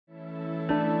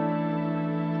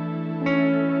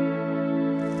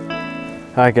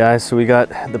Alright guys, so we got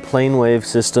the PlaneWave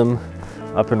system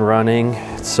up and running.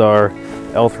 It's our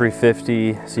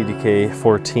L-350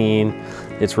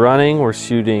 CDK14. It's running. We're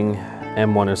shooting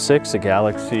M106, a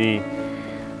Galaxy,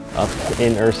 up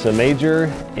in Ursa Major,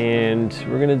 and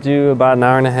we're gonna do about an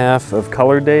hour and a half of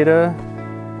color data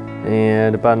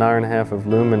and about an hour and a half of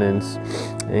luminance,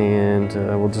 and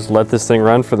we'll just let this thing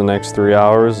run for the next 3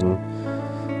 hours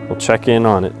and we'll check in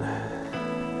on it.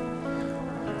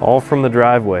 All from the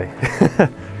driveway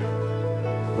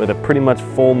with a pretty much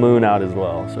full moon out as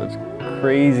well, so it's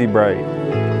crazy bright,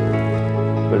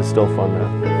 but it's still fun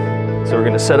though. So we're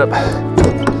gonna set up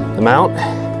the mount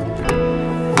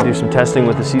and do some testing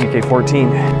with the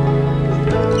CDK14.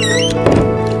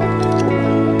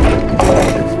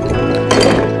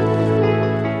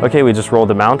 Okay, we just rolled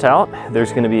the mount out.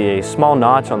 There's gonna be a small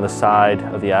notch on the side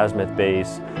of the azimuth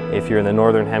base. If you're in the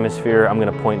northern hemisphere, I'm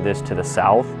gonna point this to the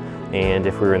south. And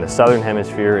if we were in the southern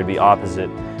hemisphere, it'd be opposite.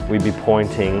 We'd be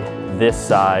pointing this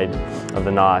side of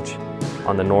the notch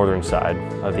on the northern side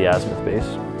of the azimuth base.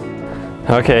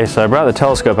 Okay, so I brought the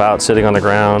telescope out sitting on the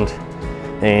ground,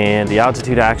 and the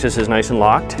altitude axis is nice and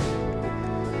locked.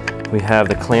 We have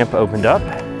the clamp opened up,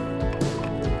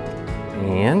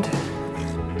 and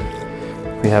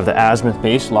we have the azimuth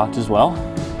base locked as well.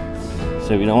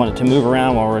 So we don't want it to move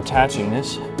around while we're attaching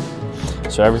this.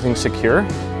 So everything's secure.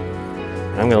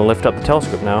 I'm gonna lift up the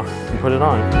telescope now and put it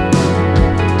on.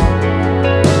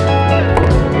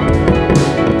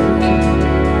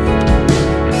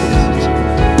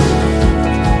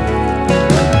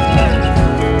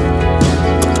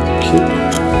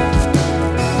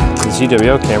 The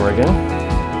ZWO camera again.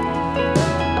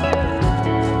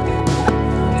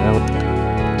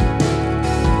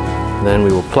 Then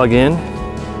we will plug in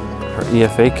our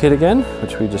EFA kit again,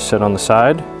 which we just set on the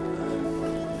side.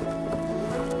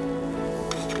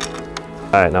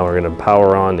 All right, now we're gonna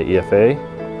power on the EFA,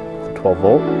 12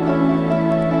 volt.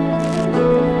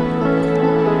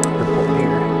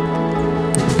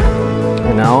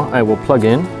 And now I will plug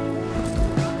in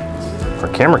our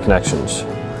camera connections.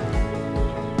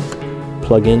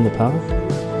 Plug in the power.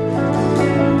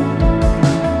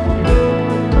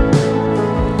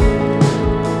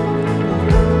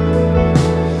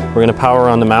 We're gonna power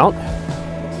on the mount.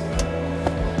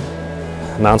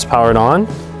 The mount's powered on.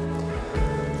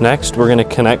 Next, we're gonna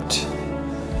connect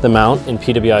the mount in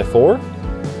PWI4.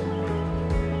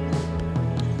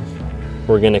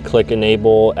 We're gonna click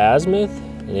enable azimuth,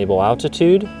 enable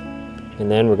altitude,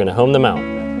 and then we're gonna home the mount.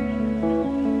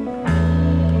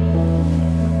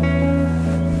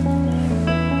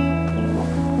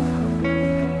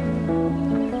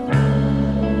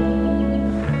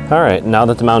 All right, now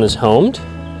that the mount is homed,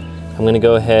 I'm gonna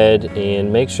go ahead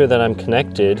and make sure that I'm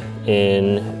connected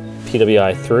in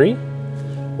PWI3,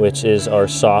 which is our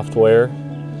software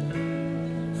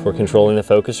for controlling the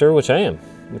focuser, which I am,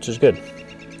 which is good.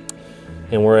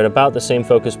 And we're at about the same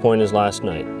focus point as last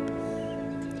night.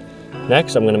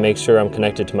 Next, I'm gonna make sure I'm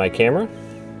connected to my camera.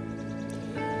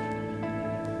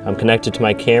 I'm connected to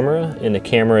my camera, and the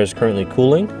camera is currently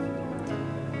cooling.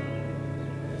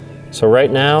 So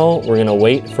right now, we're gonna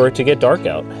wait for it to get dark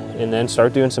out and then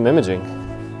start doing some imaging.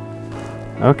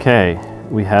 Okay,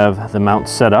 we have the mount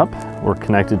set up. We're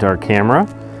connected to our camera.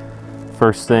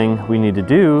 First thing we need to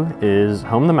do is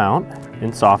home the mount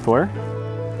in software.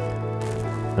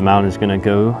 The mount is gonna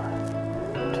go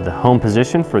to the home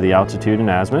position for the altitude and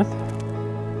azimuth.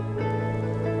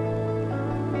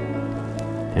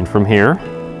 And from here,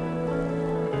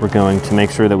 we're going to make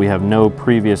sure that we have no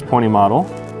previous pointing model.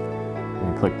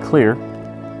 And click clear.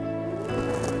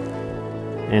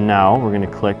 And now we're gonna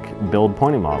click build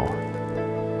pointing model.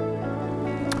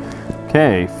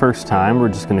 Okay, first time we're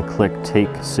just gonna click take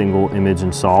single image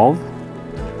and solve.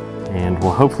 And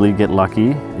we'll hopefully get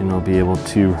lucky and we'll be able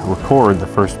to record the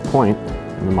first point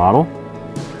in the model.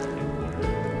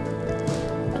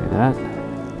 Do that.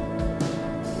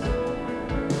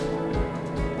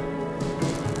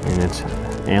 And it's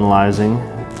analyzing.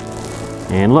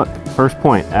 And look, first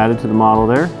point added to the model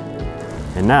there.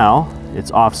 And now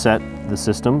it's offset the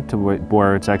system to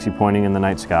where it's actually pointing in the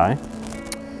night sky.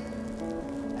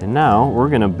 And now we're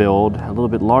gonna build a little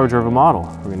bit larger of a model.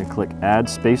 We're gonna click add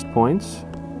spaced points.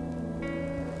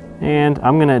 And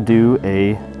I'm gonna do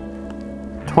a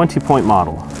 20-point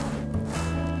model,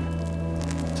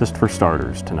 just for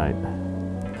starters tonight.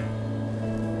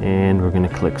 And we're gonna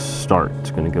click start.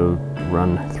 It's gonna go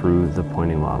run through the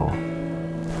pointing model.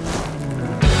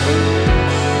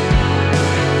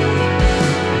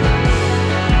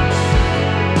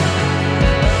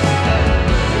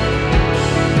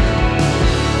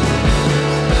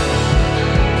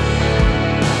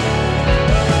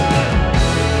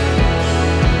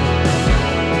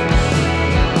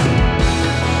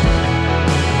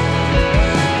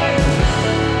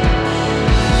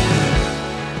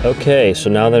 Okay, so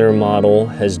now that our model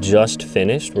has just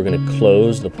finished, we're going to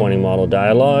close the pointing model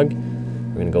dialog.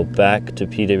 We're going to go back to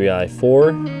PWI 4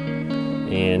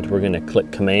 and we're going to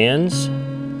click Commands,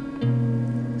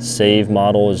 Save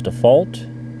Model as Default.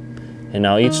 And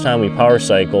now each time we power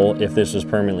cycle, if this was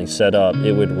permanently set up,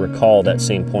 it would recall that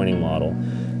same pointing model.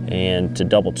 And to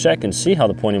double check and see how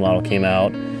the pointing model came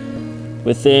out,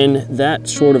 within that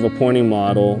sort of a pointing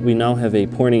model, we now have a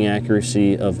pointing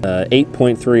accuracy of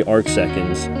 8.3 arc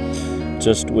seconds,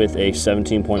 just with a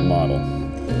 17-point model.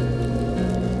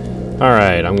 All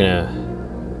right, I'm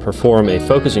gonna perform a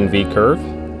focusing V-curve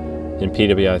in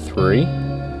PWI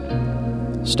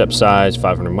 3. Step size,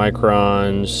 500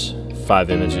 microns, 5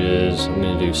 images. I'm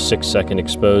gonna do 6-second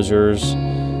exposures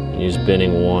and use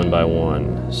binning 1 by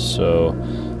 1. So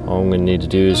all I'm gonna need to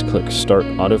do is click Start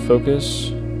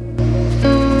Autofocus.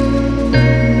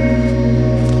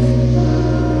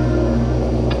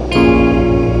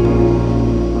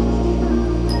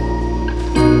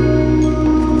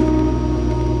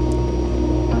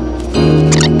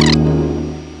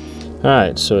 All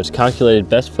right, so its calculated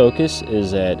best focus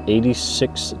is at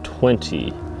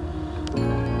 8620.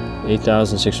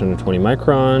 8,620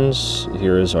 microns.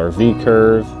 Here is our V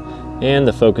curve, and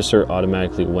the focuser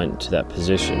automatically went to that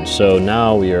position. So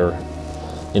now we are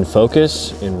in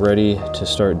focus and ready to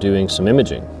start doing some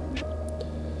imaging.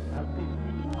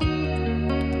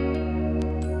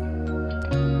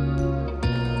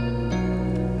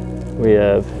 We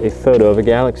have a photo of a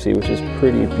galaxy, which is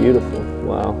pretty beautiful.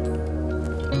 Wow.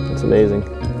 It's amazing.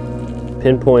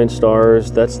 Pinpoint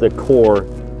stars, that's the core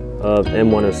of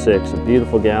M106, a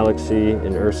beautiful galaxy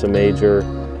in Ursa Major.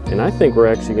 And I think we're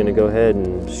actually going to go ahead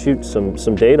and shoot some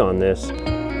data on this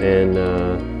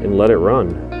and let it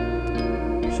run.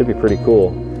 Should be pretty cool.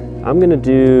 I'm going to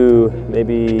do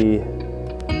maybe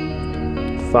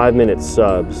 5-minute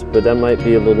subs, but that might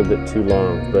be a little bit too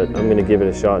long. But I'm going to give it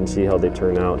a shot and see how they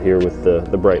turn out here with the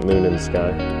bright moon in the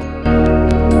sky.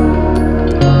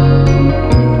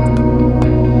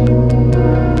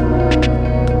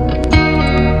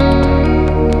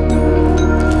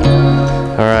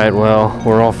 All right, well,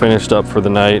 we're all finished up for the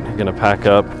night. I'm gonna pack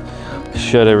up,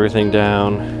 shut everything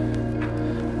down,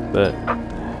 but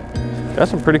got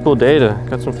some pretty cool data,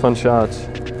 got some fun shots.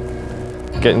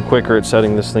 Getting quicker at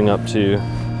setting this thing up too.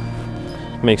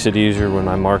 Makes it easier when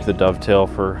I mark the dovetail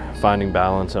for finding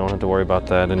balance. I don't have to worry about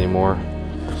that anymore.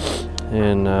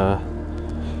 And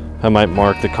I might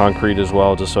mark the concrete as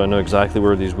well, just so I know exactly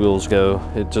where these wheels go.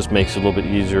 It just makes it a little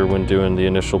bit easier when doing the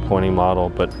initial pointing model,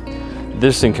 but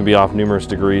this thing can be off numerous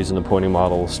degrees and the pointing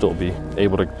model will still be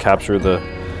able to capture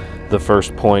the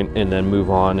first point and then move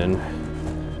on and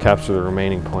capture the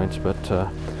remaining points. But the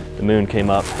moon came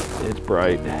up. It's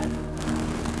bright,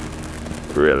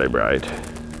 really bright.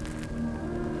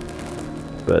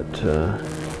 But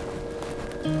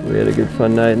we had a good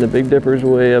fun night, and the Big Dipper's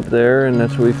way up there, and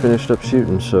that's where we finished up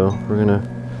shooting. So we're gonna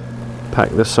pack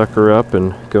this sucker up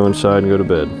and go inside and go to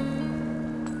bed.